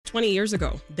20 years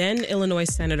ago, then Illinois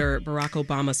Senator Barack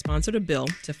Obama sponsored a bill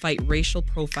to fight racial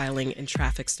profiling in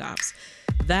traffic stops.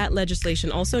 That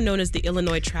legislation, also known as the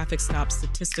Illinois Traffic Stop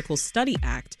Statistical Study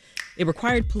Act, it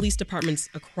required police departments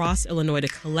across Illinois to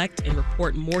collect and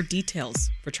report more details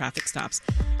for traffic stops.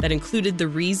 That included the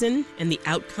reason and the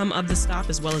outcome of the stop,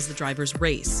 as well as the driver's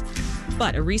race.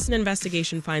 But a recent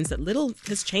investigation finds that little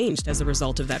has changed as a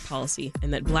result of that policy,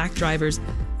 and that black drivers,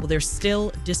 well, they're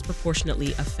still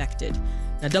disproportionately affected.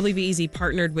 Now, WBEZ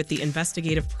partnered with the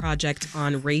Investigative Project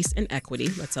on Race and Equity,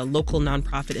 that's a local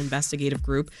nonprofit investigative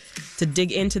group, to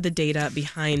dig into the data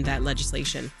behind that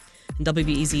legislation. And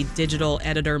WBEZ digital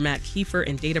editor Matt Kiefer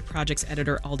and data projects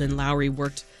editor Alden Lowry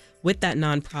worked with that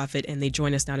nonprofit, and they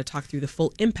join us now to talk through the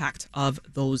full impact of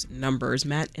those numbers.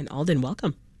 Matt and Alden,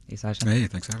 welcome. Hey, Sasha. Hey,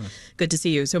 thanks for having us. Good to see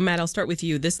you. So, Matt, I'll start with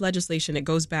you. This legislation, it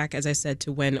goes back, as I said,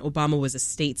 to when Obama was a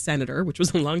state senator, which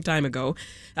was a long time ago.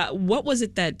 What was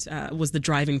it that was the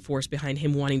driving force behind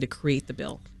him wanting to create the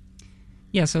bill?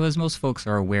 Yeah, so as most folks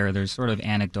are aware, there's sort of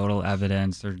anecdotal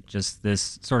evidence or just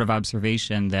this sort of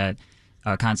observation that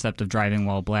concept of driving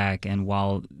while black. And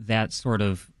while that sort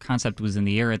of concept was in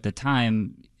the air at the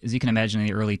time, as you can imagine, in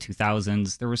the early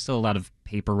 2000s, there was still a lot of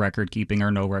paper record keeping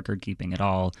or no record keeping at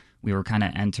all. We were kind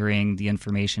of entering the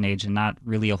information age and not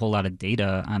really a whole lot of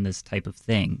data on this type of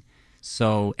thing.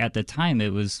 So at the time,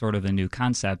 it was sort of a new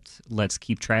concept. Let's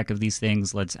keep track of these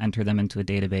things. Let's enter them into a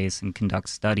database and conduct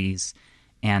studies.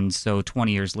 And so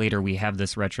 20 years later, we have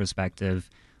this retrospective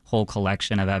whole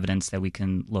collection of evidence that we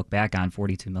can look back on,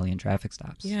 42 million traffic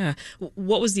stops. Yeah.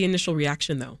 What was the initial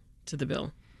reaction, though, to the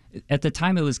bill? At the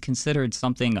time, it was considered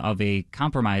something of a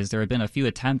compromise. There had been a few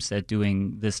attempts at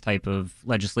doing this type of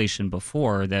legislation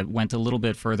before that went a little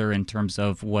bit further in terms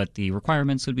of what the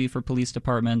requirements would be for police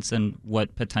departments and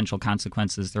what potential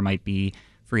consequences there might be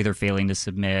for either failing to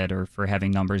submit or for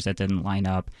having numbers that didn't line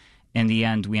up. In the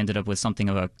end, we ended up with something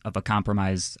of a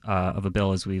compromise of a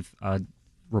bill, as we've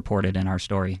reported in our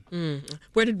story.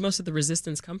 Where did most of the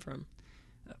resistance come from?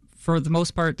 For the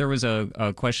most part, there was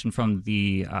a question from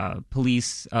the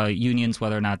police unions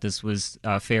whether or not this was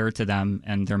fair to them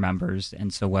and their members,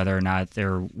 and so whether or not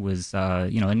there was a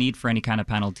need for any kind of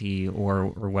penalty, or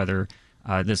whether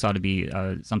this ought to be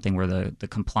something where the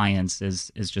compliance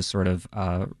is just sort of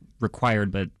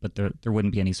required, but there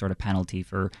wouldn't be any sort of penalty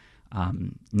for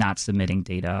not submitting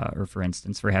data, or, for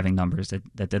instance, for having numbers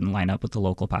that didn't line up with the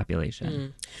local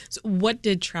population. So what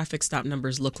did traffic stop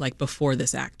numbers look like before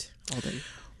this act, Alden?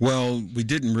 Well, we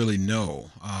didn't really know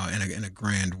in a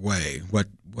grand way what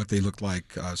they looked like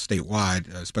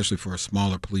statewide, especially for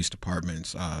smaller police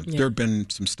departments. There have been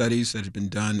some studies that have been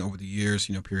done over the years,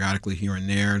 periodically here and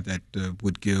there, that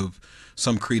would give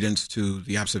some credence to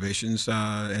the observations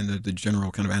and the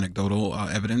general kind of anecdotal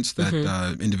evidence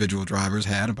that individual drivers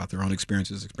had about their own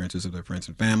experiences of their friends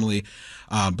and family.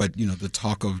 But the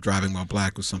talk of driving while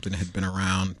black was something that had been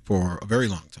around for a very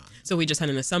long time. So we just had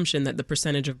an assumption that the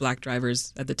percentage of black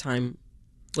drivers at the time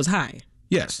was high.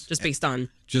 Yes. Just based on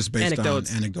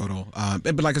anecdotes.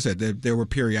 But like I said, there were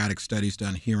periodic studies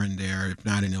done here and there, if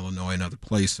not in Illinois and other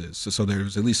places. So there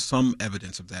was at least some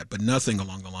evidence of that, but nothing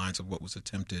along the lines of what was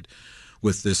attempted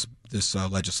with this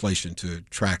legislation to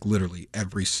track literally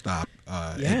every stop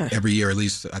every year. At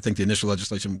least I think the initial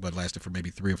legislation lasted for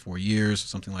maybe 3 or 4 years,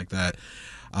 something like that.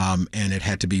 And it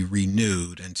had to be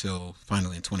renewed until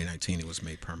finally in 2019 it was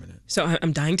made permanent. So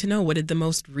I'm dying to know, what did the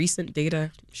most recent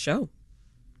data show?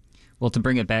 Well, to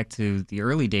bring it back to the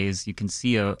early days, you can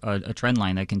see a trend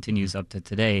line that continues up to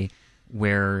today,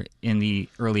 where in the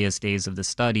earliest days of the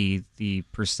study, the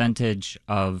percentage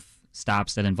of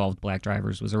stops that involved black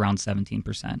drivers was around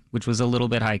 17%, which was a little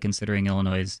bit high considering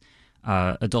Illinois'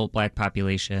 adult black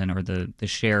population, or the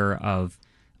share of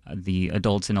the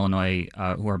adults in Illinois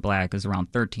who are black is around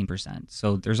 13%.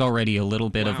 So there's already a little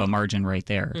bit of a margin right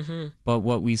there. But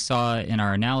what we saw in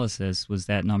our analysis was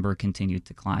that number continued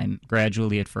to climb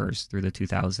gradually at first through the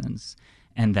 2000s.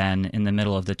 And then in the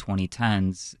middle of the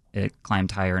 2010s, it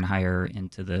climbed higher and higher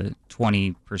into the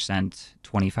 20%,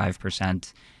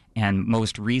 25%. And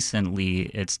most recently,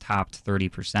 it's topped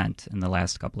 30% in the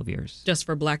last couple of years. Just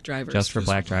for black drivers? Just for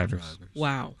black drivers.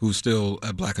 Wow. Who still,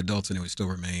 black adults anyway, still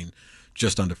remain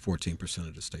just under 14%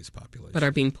 of the state's population. But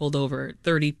are being pulled over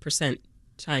 30%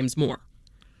 times more.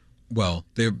 Well,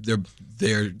 their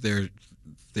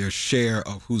share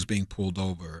of who's being pulled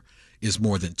over is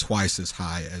more than twice as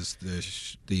high as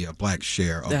the black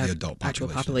share of the adult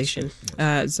population.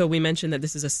 Yes. So we mentioned that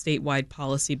this is a statewide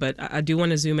policy, but I do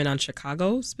want to zoom in on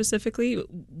Chicago specifically.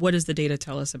 What does the data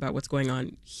tell us about what's going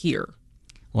on here?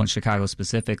 Well, in Chicago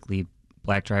specifically,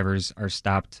 black drivers are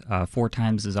stopped 4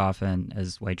 times as often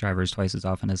as white drivers, twice as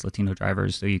often as Latino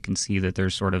drivers. So you can see that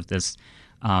there's sort of this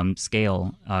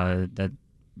scale that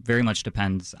very much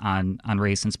depends on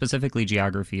race and specifically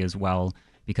geography as well,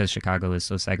 because Chicago is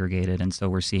so segregated. And so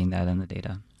we're seeing that in the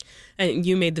data. And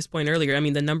you made this point earlier. I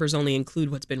mean, the numbers only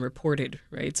include what's been reported,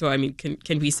 right? So, I mean,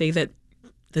 can we say that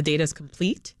the data is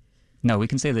complete? No, we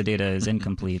can say the data is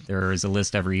incomplete. There is a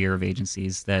list every year of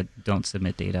agencies that don't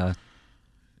submit data.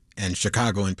 And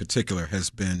Chicago in particular there's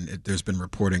been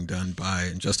reporting done by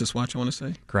Injustice Watch, I want to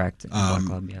say. Correct. Black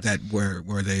Club, yes. That where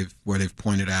they've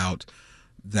pointed out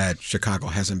that Chicago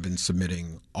hasn't been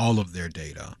submitting all of their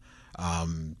data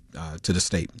to the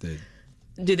state.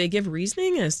 Do they give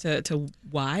reasoning as to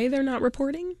why they're not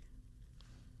reporting?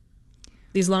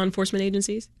 These law enforcement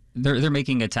agencies? They're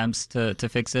making attempts to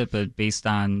fix it, but based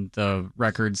on the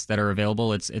records that are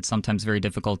available, it's sometimes very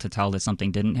difficult to tell that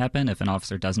something didn't happen if an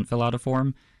officer doesn't fill out a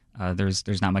form.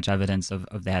 There's not much evidence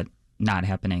of that not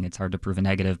happening. It's hard to prove a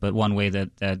negative, but one way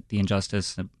that the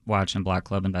Injustice Watch and Black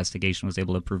Club investigation was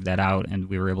able to prove that out, and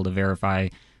we were able to verify,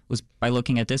 was by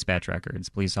looking at dispatch records.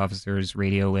 Police officers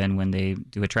radio in when they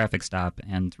do a traffic stop,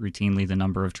 and routinely the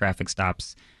number of traffic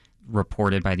stops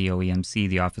reported by the OEMC,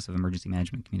 the Office of Emergency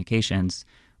Management Communications,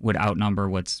 would outnumber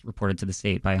what's reported to the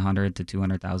state by 100 to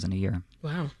 200,000 a year.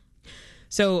 Wow.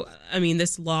 So, I mean,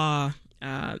 this law,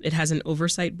 it has an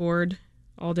oversight board,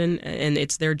 Alden, and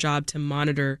it's their job to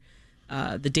monitor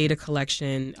the data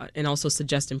collection and also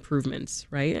suggest improvements,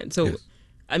 right? And so, yes.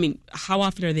 I mean, how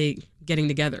often are they getting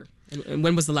together? And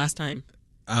when was the last time?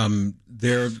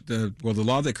 The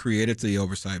law that created the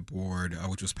oversight board,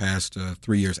 which was passed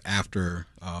 3 years after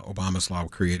Obama's law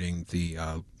creating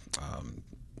the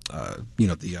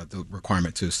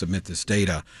requirement to submit this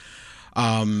data,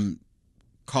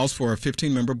 calls for a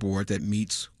 15-member board that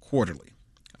meets quarterly.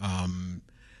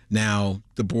 Now,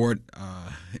 the board,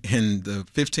 in the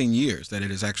 15 years that it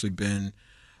has actually been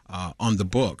on the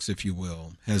books, if you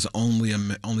will, has only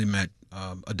met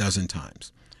a dozen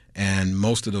times. And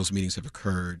most of those meetings have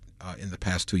occurred in the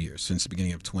past 2 years, since the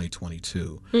beginning of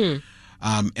 2022.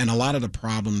 And a lot of the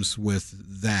problems with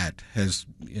that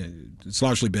it's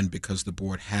largely been because the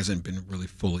board hasn't been really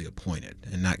fully appointed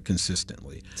and not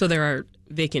consistently. So there are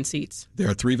vacant seats. There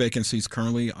are 3 vacant seats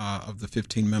currently of the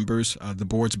 15 members. The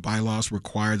board's bylaws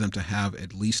require them to have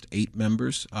at least 8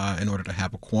 members in order to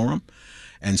have a quorum.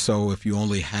 And so if you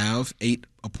only have 8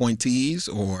 appointees,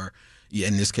 or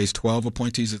in this case 12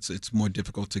 appointees, it's more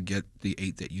difficult to get the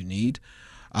 8 that you need.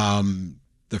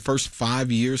 The first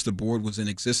 5 years the board was in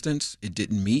existence, it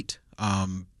didn't meet,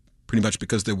 pretty much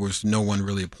because there was no one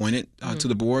really appointed to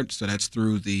the board. So that's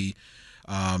through the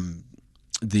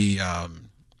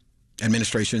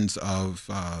administrations of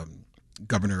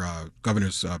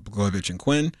Governors Blagojevich and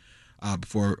Quinn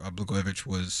before Blagojevich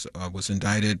was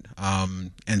indicted,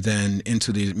 and then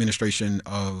into the administration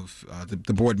of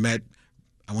the board met,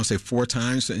 I want to say 4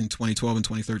 times in 2012 and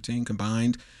 2013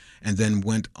 combined, and then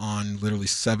went on literally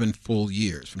 7 full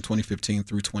years from 2015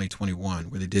 through 2021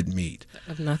 where they did meet.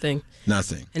 Of nothing.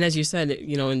 Nothing. And as you said,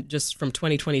 and just from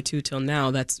 2022 till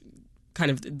now, that's kind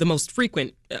of the most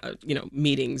frequent,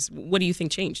 meetings. What do you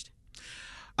think changed?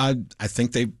 I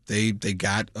think they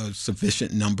got a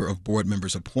sufficient number of board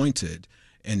members appointed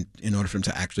in order for them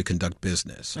to actually conduct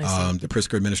business. The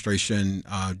Pritzker administration,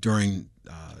 during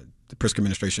the Pritzker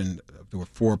administration, there were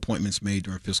 4 appointments made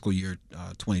during fiscal year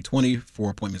 2020, 4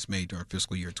 appointments made during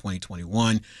fiscal year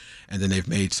 2021, and then they've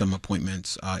made some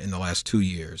appointments in the last 2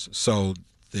 years. So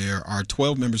there are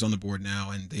 12 members on the board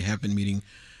now, and they have been meeting.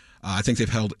 I think they've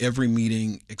held every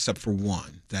meeting except for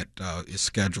one that is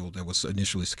scheduled, that was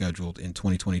initially scheduled in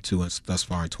 2022 and thus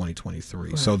far in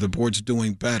 2023. Right. So the board's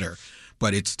doing better,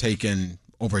 but it's taken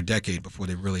over a decade before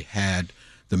they really had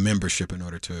the membership in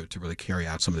order to really carry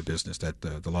out some of the business that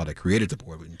the law that created the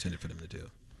board intended for them to do.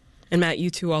 And Matt, you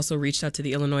too also reached out to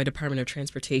the Illinois Department of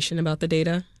Transportation about the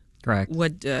data. Correct.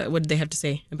 What did they have to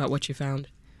say about what you found?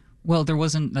 Well, there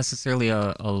wasn't necessarily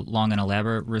a long and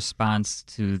elaborate response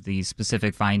to the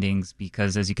specific findings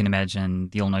because, as you can imagine,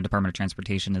 the Illinois Department of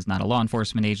Transportation is not a law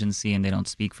enforcement agency and they don't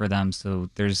speak for them. So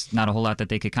there's not a whole lot that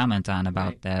they could comment on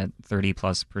about that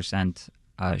 30+%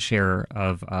 share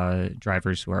of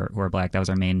drivers who are black. That was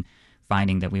our main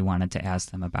finding that we wanted to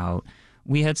ask them about.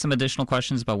 We had some additional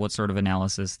questions about what sort of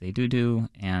analysis they do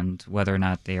and whether or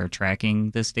not they are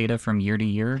tracking this data from year to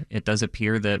year. It does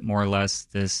appear that more or less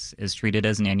this is treated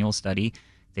as an annual study.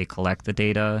 They collect the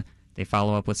data, they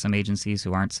follow up with some agencies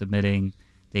who aren't submitting,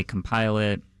 they compile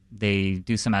it, they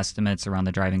do some estimates around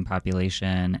the driving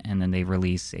population, and then they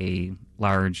release a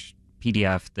large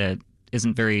PDF that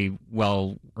isn't very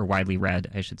well or widely read,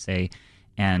 I should say.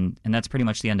 And that's pretty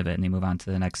much the end of it, and they move on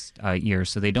to the next year.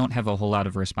 So they don't have a whole lot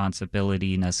of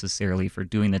responsibility necessarily for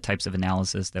doing the types of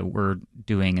analysis that we're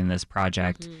doing in this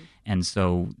project. And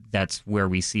so that's where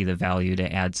we see the value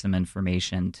to add some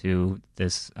information to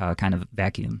this kind of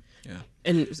vacuum. Yeah.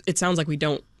 And it sounds like we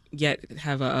don't yet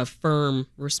have a firm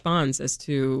response as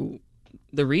to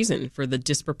the reason for the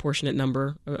disproportionate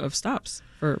number of stops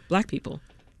for Black people.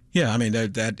 Yeah, I mean,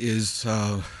 that is...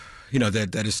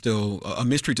 that is still a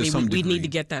mystery to some degree. We need to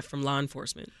get that from law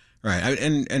enforcement, right?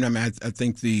 And I mean, I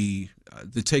think the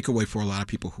takeaway for a lot of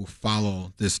people who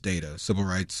follow this data, civil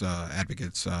rights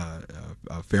advocates,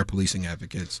 fair policing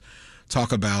advocates,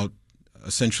 talk about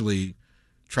essentially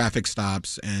traffic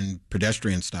stops and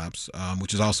pedestrian stops,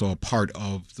 which is also a part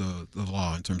of the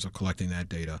law in terms of collecting that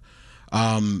data.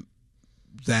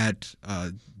 That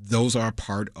those are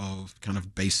part of kind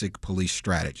of basic police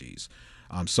strategies.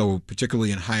 So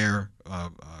particularly in higher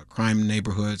crime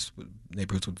neighborhoods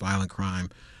with violent crime,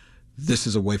 this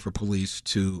is a way for police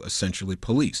to essentially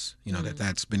police.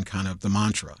 That's been kind of the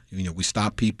mantra. We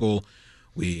stop people,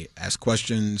 we ask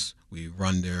questions, we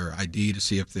run their ID to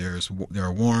see if there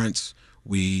are warrants.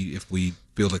 If we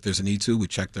feel like there's a need to, we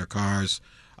check their cars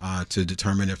to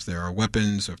determine if there are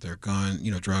weapons, or if there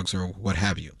are drugs, or what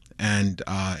have you. And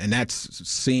that's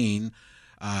seen.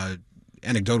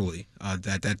 Anecdotally,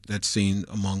 that's seen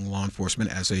among law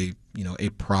enforcement as a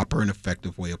proper and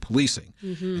effective way of policing.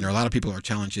 And there are a lot of people who are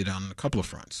challenging it on a couple of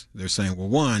fronts. They're saying, well,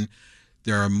 one,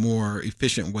 there are more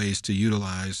efficient ways to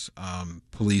utilize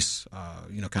police,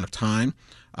 kind of time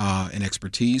and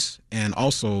expertise, and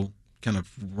also kind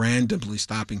of randomly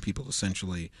stopping people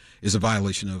essentially is a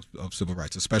violation of civil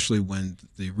rights, especially when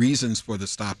the reasons for the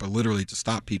stop are literally to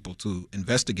stop people to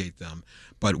investigate them,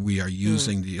 but we are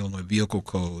using the Illinois Vehicle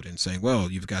Code and saying,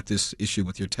 well, you've got this issue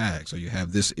with your tags, or you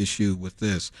have this issue with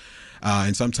this.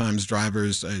 And sometimes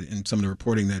drivers, in some of the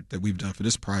reporting that we've done for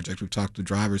this project, we've talked to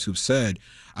drivers who've said,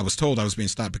 I was told I was being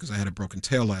stopped because I had a broken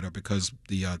taillight, or because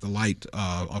the light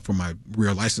for my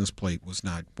rear license plate was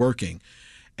not working.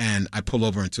 And I pull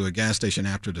over into a gas station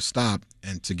after the stop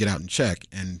and to get out and check,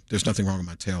 and there's nothing wrong with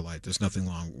my taillight. There's nothing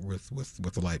wrong with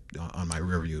the light on my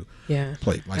rear view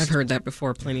plate. I've heard that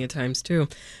before plenty of times, too.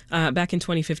 Back in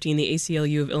 2015, the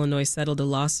ACLU of Illinois settled a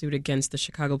lawsuit against the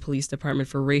Chicago Police Department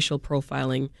for racial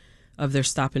profiling of their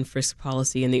stop and frisk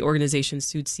policy, and the organization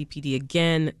sued CPD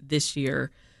again this year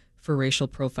for racial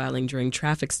profiling during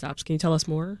traffic stops. Can you tell us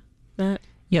more, Matt?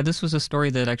 Yeah, this was a story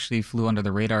that actually flew under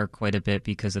the radar quite a bit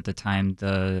because at the time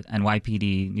the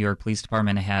NYPD, New York Police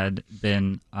Department, had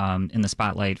been in the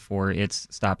spotlight for its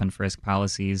stop and frisk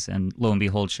policies. And lo and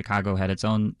behold, Chicago had its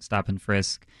own stop and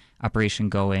frisk operation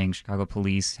going. Chicago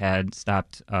police had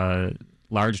stopped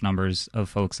large numbers of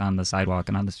folks on the sidewalk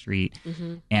and on the street.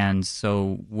 And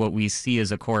so what we see is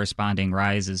a corresponding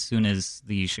rise as soon as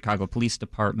the Chicago Police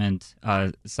Department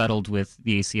settled with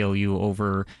the ACLU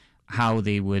over how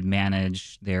they would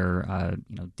manage their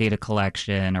data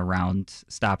collection around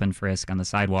stop and frisk on the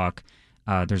sidewalk.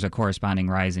 There's a corresponding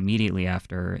rise immediately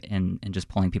after in just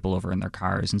pulling people over in their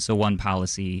cars. And so one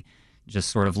policy just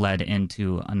sort of led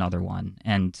into another one.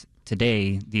 And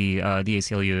today, the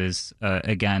ACLU is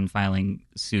again filing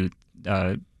suit,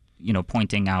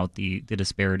 pointing out the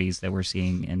disparities that we're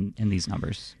seeing in these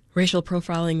numbers. Racial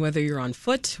profiling, whether you're on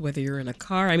foot, whether you're in a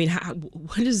car. I mean,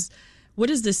 what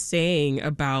is this saying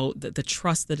about the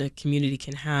trust that a community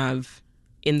can have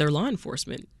in their law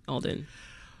enforcement, Alden?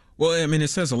 Well, I mean, it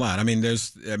says a lot. I mean,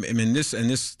 this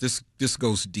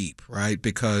goes deep, right?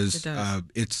 Because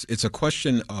it's a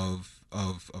question of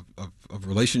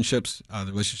relationships, the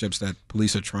relationships that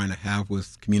police are trying to have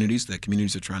with communities, that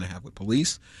communities are trying to have with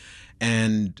police,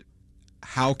 and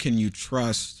how can you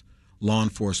trust law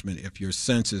enforcement if your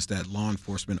sense is that law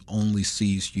enforcement only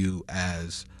sees you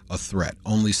as a threat,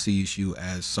 only sees you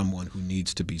as someone who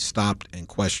needs to be stopped and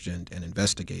questioned and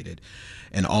investigated,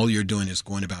 and all you're doing is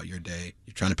going about your day.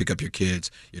 You're trying to pick up your kids,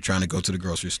 you're trying to go to the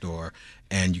grocery store,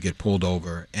 and you get pulled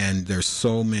over. And there's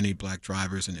so many black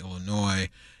drivers in Illinois,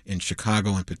 in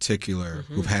Chicago in particular,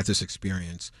 who've had this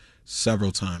experience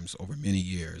several times over many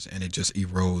years, and it just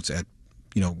erodes at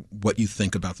what you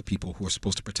think about the people who are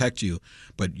supposed to protect you,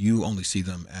 but you only see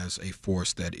them as a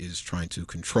force that is trying to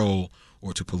control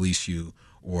or to police you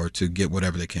or to get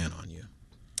whatever they can on you.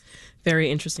 Very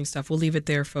interesting stuff. We'll leave it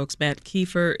there, folks. Matt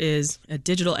Kiefer is a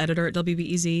digital editor at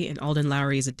WBEZ, and Alden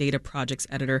Lowry is a data projects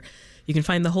editor. You can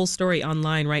find the whole story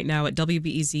online right now at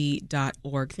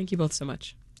WBEZ.org. Thank you both so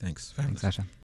much. Thanks. Thanks, Sasha.